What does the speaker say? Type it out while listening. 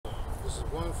This is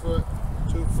 1 foot,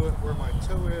 2 foot. Where my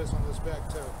toe is on this back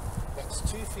toe, that's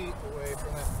 2 feet away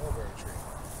from that mulberry tree.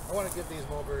 I want to give these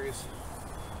mulberries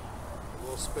a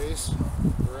little space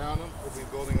around them. We'll be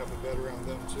building up a bed around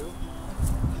them too.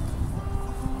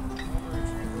 Mulberry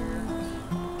tree there.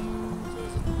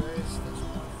 Toes at the base. That's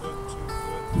 1 foot, 2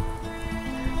 foot.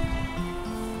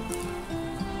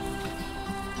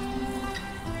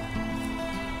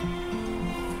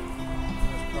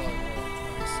 That's probably more like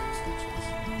 26 inches.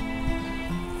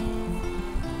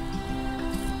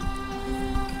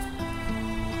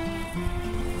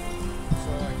 So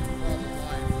I can draw the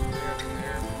line from there to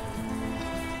there.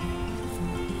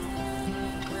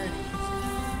 Pretty easy.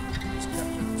 Just cut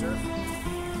through the turf.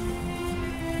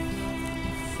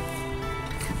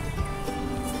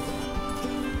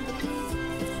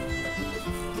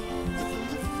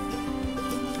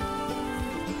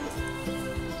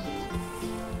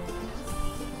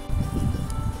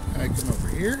 I come over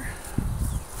here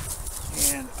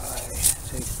and I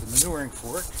take the manuring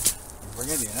fork and bring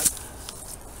it in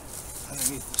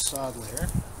underneath the sod layer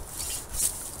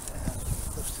and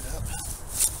lift it up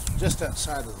just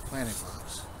outside of the planting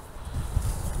box.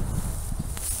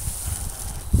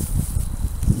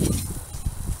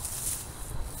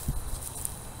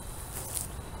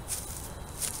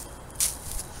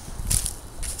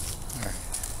 Alright.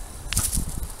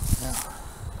 Now,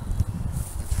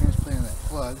 I'm transplanting that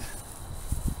plug.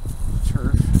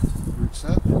 Turf roots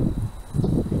up here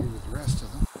with the rest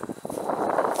of them.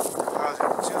 We're causing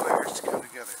the 2 layers to come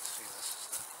together. See, this is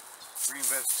the green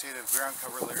vegetative ground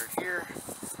cover layer here,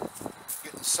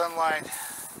 getting sunlight,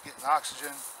 getting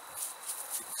oxygen,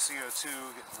 getting CO2,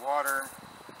 getting water,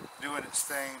 doing its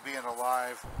thing, being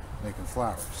alive, making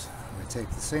flowers. And we take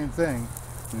the same thing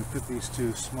and we put these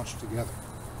two smushed together,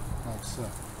 like so.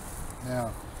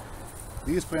 Now,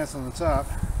 these plants on the top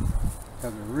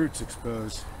have their roots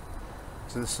exposed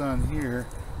to the sun here,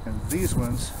 and these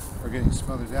ones are getting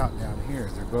smothered out down here.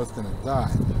 They're both going to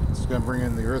die. It's going to bring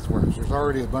in the earthworms. There's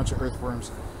already a bunch of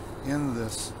earthworms in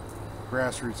this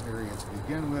grassroots area to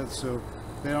begin with, so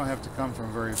they don't have to come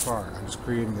from very far. I'm just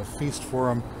creating a feast for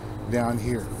them down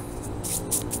here.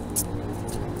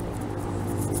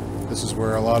 This is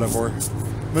where a lot of our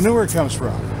manure comes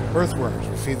from. Earthworms.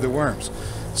 We feed the worms.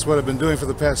 It's what I've been doing for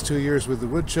the past 2 years with the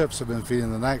wood chips. I've been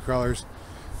feeding the night crawlers.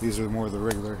 These are more the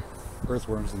regular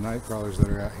earthworms, the night crawlers that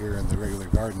are out here in the regular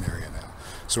garden area now.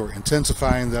 So we're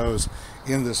intensifying those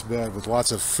in this bed with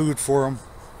lots of food for them.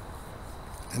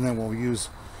 And then we'll use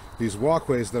these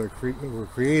walkways that we're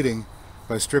creating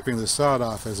by stripping the sod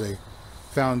off as a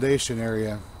foundation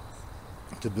area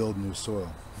to build new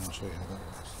soil. And I'll show you how that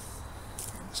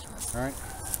works. All right.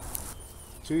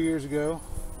 2 years ago,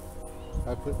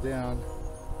 I put down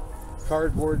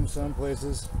cardboard in some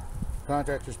places,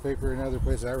 contractor's paper in other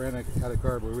places. I ran out of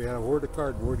cardboard. We had a hoard of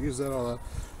cardboard, used that all up.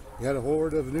 We had a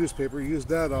hoard of newspaper, used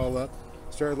that all up.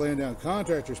 Started laying down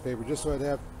contractor's paper just so I'd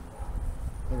have,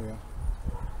 there we go,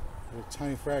 a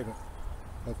tiny fragment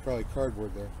of probably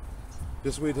cardboard there.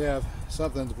 Just so we'd have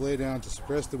something to lay down to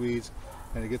suppress the weeds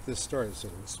and to get this started. So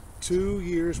it was 2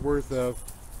 years worth of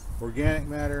organic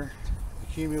matter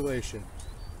accumulation.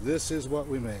 This is what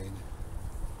we made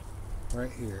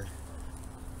right here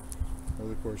over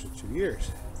the course of 2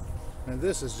 years. And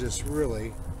this is just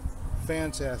really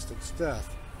fantastic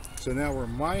stuff. So now we're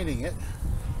mining it.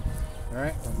 All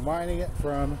right, we're mining it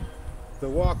from the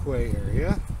walkway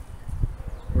area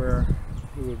where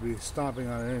we would be stomping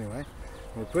on it anyway.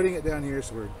 We're putting it down here,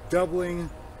 so we're doubling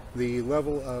the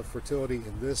level of fertility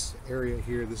in this area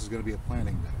here. This is going to be a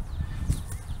planting bed.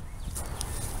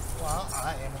 Well,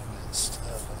 I am in the midst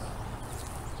of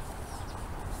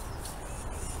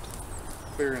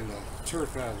clearing the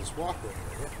turf out of this walkway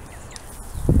area.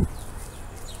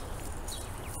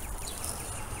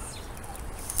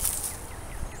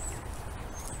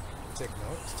 Take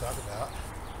note to talk about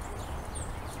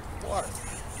water.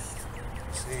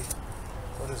 See,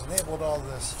 what has enabled all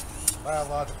this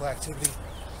biological activity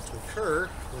to occur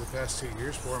for the past 2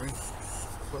 years for me,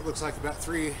 what looks like about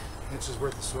 3 inches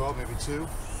worth of soil, maybe 2.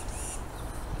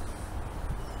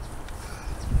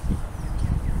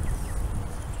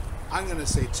 I'm going to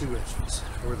say 2 inches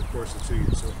over the course of 2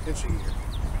 years, so an inch a year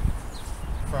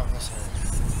from this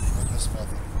area, in this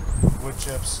method. Wood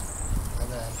chips,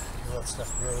 and then you let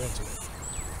stuff grow into it.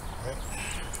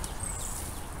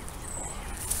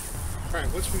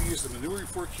 Alright, once we use the manuring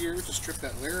fork here to strip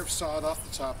that layer of sod off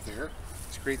the top there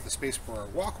to create the space for our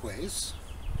walkways,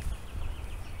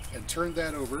 and turn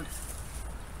that over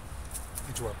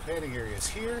into our planting areas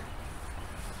here,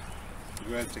 we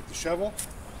go ahead and take the shovel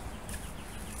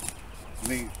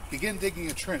and begin digging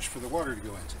a trench for the water to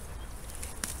go into.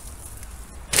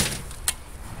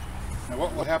 Now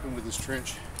what will happen with this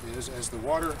trench is as the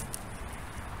water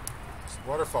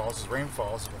falls, as rain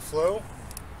falls, it will flow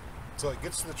until it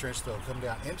gets to the trench, so it'll come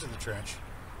down into the trench,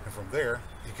 and from there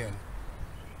it can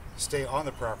stay on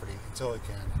the property until it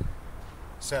can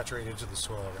saturate into the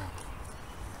soil around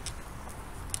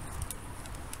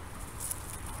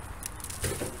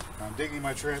it. I'm digging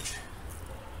my trench,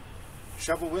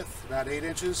 shovel width about 8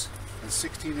 inches and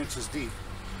 16 inches deep,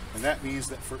 and that means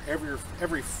that for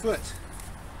every foot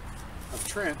of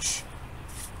trench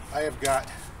I have got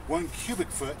 1 cubic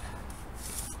foot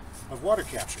of water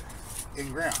capture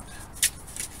in ground.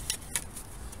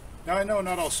 Now I know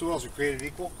not all soils are created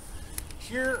equal.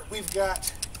 Here we've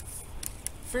got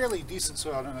fairly decent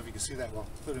soil. I don't know if you can see that well,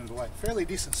 put it into light. Fairly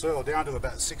decent soil down to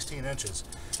about 16 inches.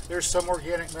 There's some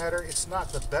organic matter. It's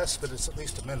not the best, but it's at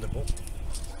least amendable.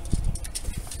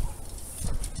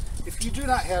 If you do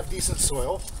not have decent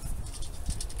soil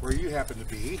where you happen to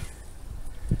be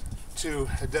to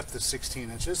a depth of 16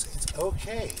 inches, it's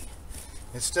okay.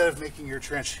 Instead of making your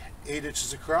trench 8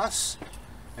 inches across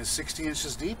and 16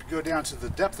 inches deep, go down to the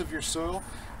depth of your soil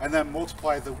and then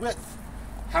multiply the width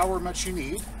however much you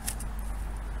need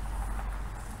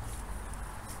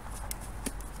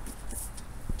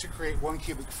to create 1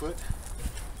 cubic foot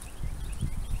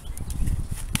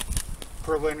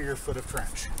per linear foot of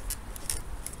trench.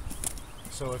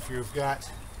 So if you've got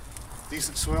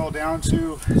decent soil down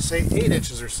to say 8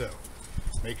 inches or so,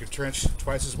 make your trench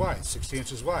twice as wide, 16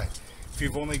 inches wide. If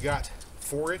you've only got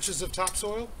 4 inches of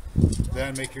topsoil,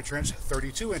 then make your trench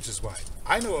 32 inches wide.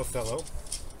 I know a fellow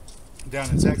down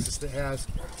in Texas that has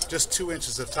just 2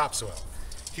 inches of topsoil.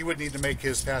 He would need to make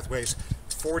his pathways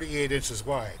 48 inches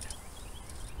wide.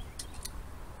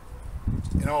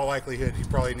 In all likelihood, he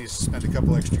probably needs to spend a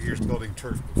couple extra years building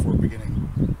turf before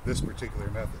beginning this particular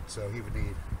method. So he would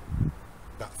need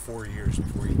about 4 years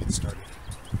before he gets started.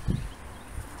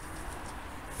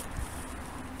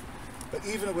 But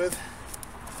even with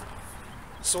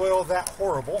soil that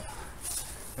horrible,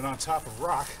 and on top of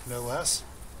rock, no less,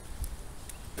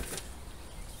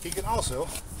 he can also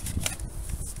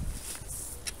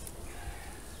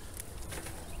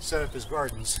set up his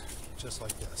gardens just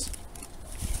like this.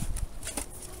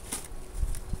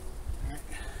 All right.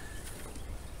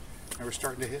 Now we're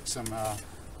starting to hit some,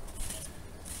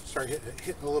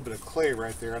 hitting a little bit of clay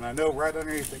right there, and I know right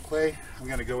underneath the clay, I'm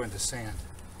going to go into sand.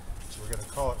 So we're going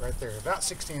to call it right there, about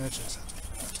 16 inches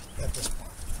at this point.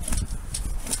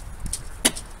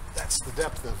 That's the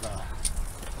depth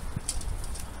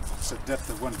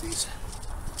of one of these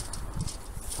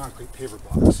concrete paver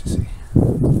blocks, you see.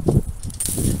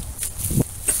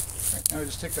 Right, now we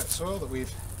just take that soil that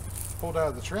we've pulled out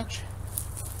of the trench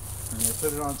and we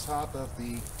put it on top of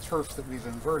the turf that we've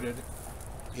inverted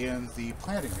in the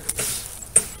planting areas.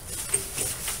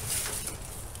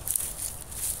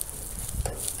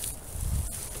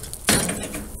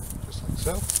 Just like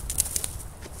so.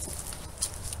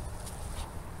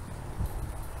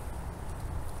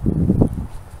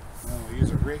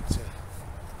 Rake to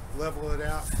level it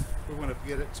out. We want to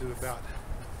get it to about,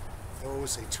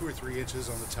 say 2 or 3 inches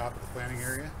on the top of the planting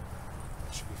area.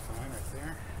 That should be fine right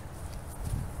there.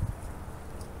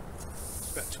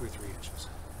 About 2 or 3 inches,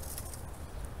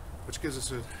 which gives us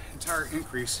an entire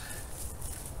increase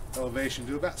elevation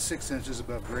to about 6 inches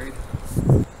above grade.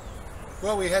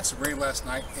 Well, we had some rain last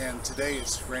night, and today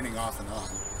it's raining off and on,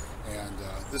 and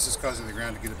this is causing the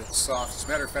ground to get a bit soft. As a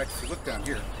matter of fact, if you look down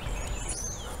here,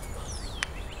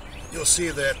 you'll see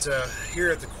that here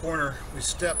at the corner we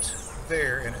stepped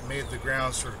there and it made the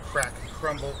ground sort of crack and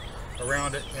crumble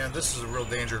around it, and this is a real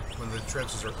danger when the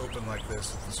trenches are open like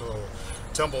this. The soil will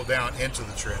tumble down into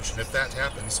the trench, and if that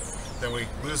happens, then we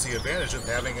lose the advantage of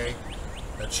having a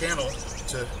channel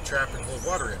to trap and hold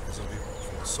water in, because it'll be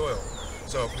full of soil.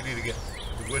 So we need to get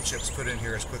the wood chips put in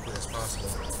here as quickly as possible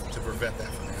to prevent that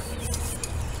from happening.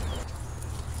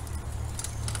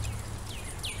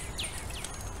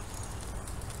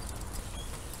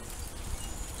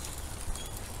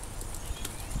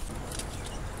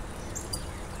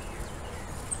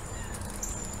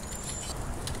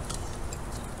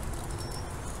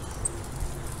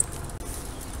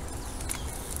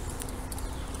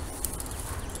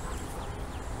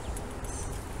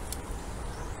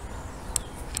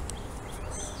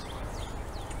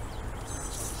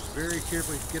 Very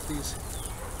carefully get these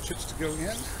chips to go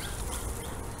in.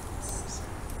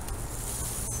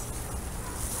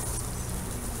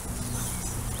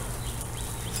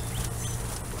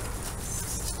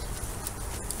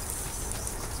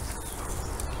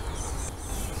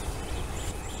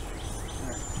 All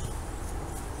right.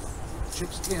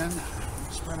 Chips in.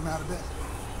 Spread them out a bit.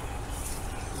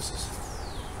 This is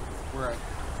where I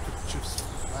put the chips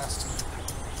last time.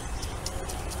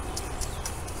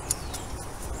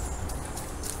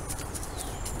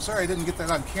 I'm sorry I didn't get that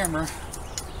on camera.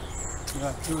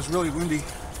 It was really windy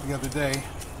the other day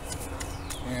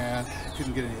and I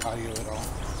couldn't get any audio at all.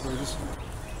 So I just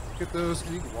get those,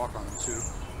 and you can walk on them too.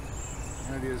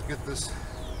 The idea is get this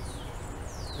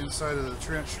inside of the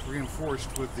trench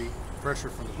reinforced with the pressure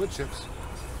from the wood chips,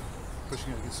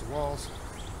 pushing it against the walls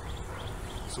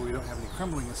so we don't have any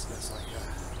crumbling incidents like that.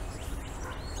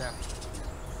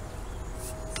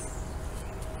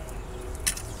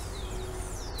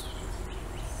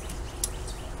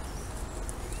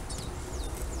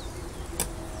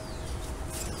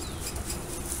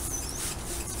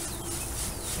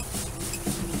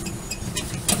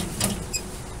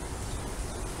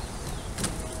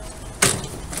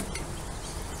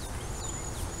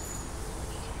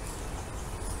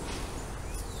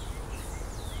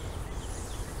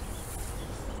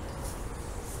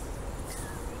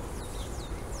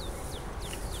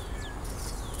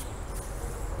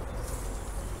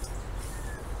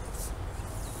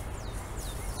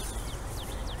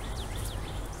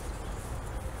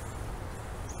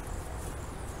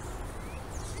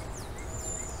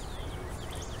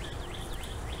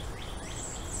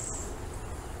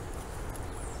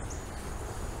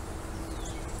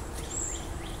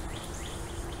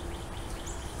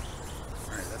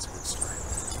 That's a good start.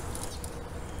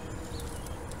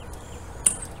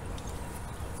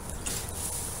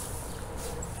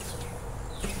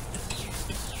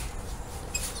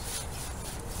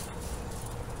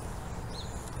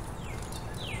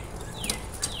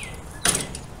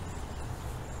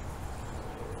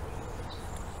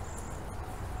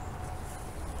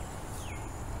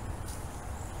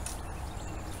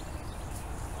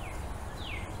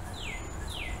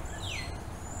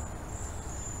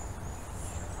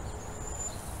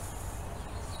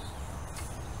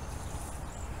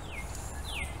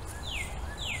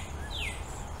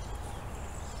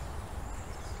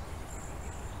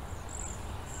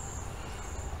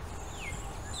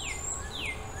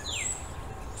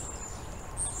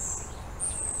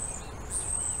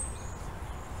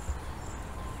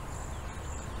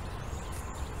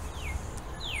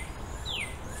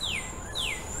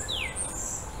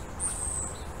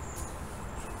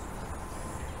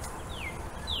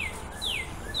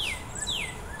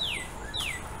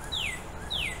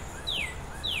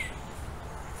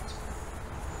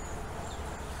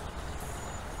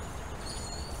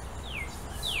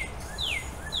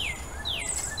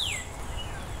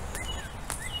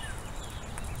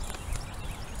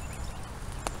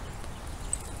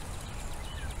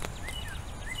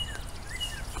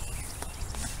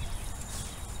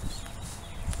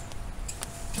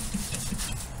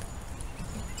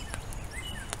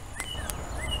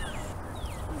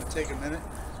 Take a minute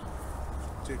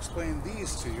to explain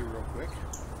these to you real quick.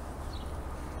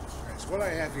 Alright, so what I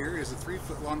have here is a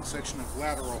 3-foot long section of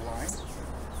lateral line.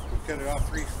 We've cut it off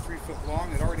 3 foot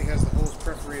long. It already has the holes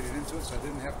perforated into it, so I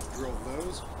didn't have to drill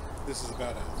those. This is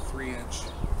about a 3-inch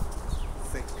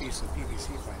thick piece of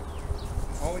PVC pipe.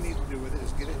 And all we need to do with it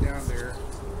is get it down there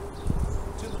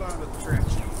to the bottom of the trench.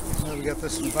 Now we got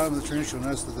this in the bottom of the trench. You'll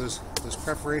notice that those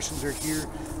perforations are here.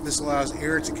 This allows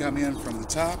air to come in from the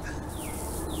top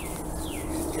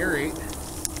aerate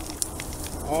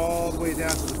all the way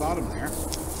down to the bottom there to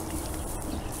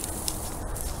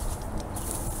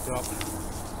help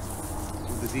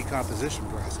with the decomposition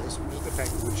process. We're just going to pack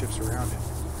the wood chips around it.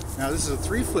 Now this is a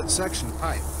 3-foot section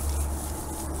pipe,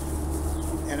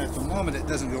 and at the moment it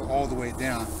doesn't go all the way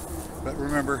down, but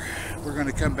remember, we're going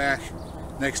to come back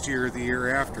next year or the year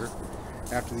after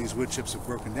these wood chips have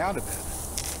broken down a bit,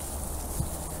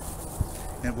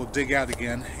 and we'll dig out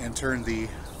again and turn the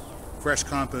fresh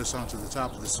compost onto the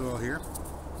top of the soil here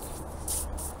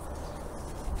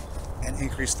and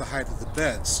increase the height of the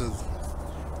bed, so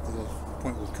the little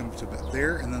point will come to about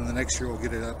there, and then the next year we'll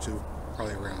get it up to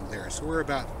probably around there. So we're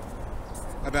about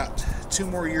 2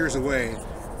 more years away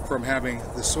from having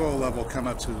the soil level come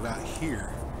up to about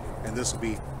here, and this will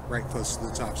be right close to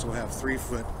the top. So we'll have a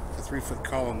 3-foot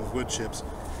column of wood chips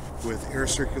with air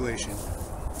circulation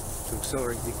to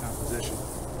accelerate decomposition.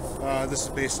 This is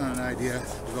based on an idea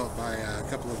developed by a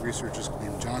couple of researchers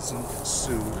named Johnson and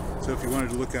Sue. So if you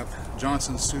wanted to look up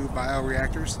Johnson-Sue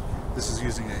bioreactors, this is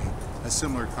using a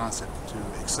similar concept to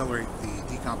accelerate the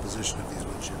decomposition of these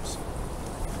wood chips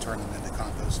and turn them into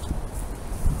compost.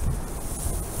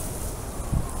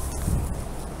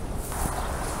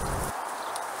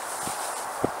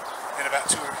 In about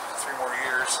 2 or 3 more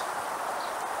years,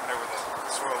 whenever the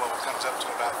soil level comes up to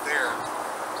about there,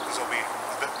 these will be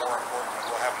a bit more important, and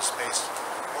we'll have them spaced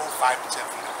 5 to 10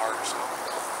 feet apart or so.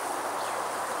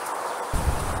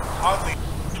 oddly.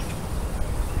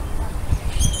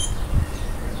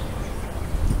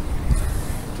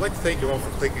 I'd like to thank you all for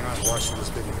clicking on and watching this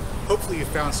video. Hopefully you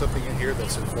found something in here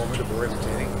that's informative or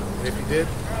entertaining. And if you did,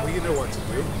 well, you know what to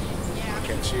do. I'll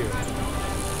catch you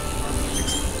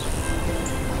next time.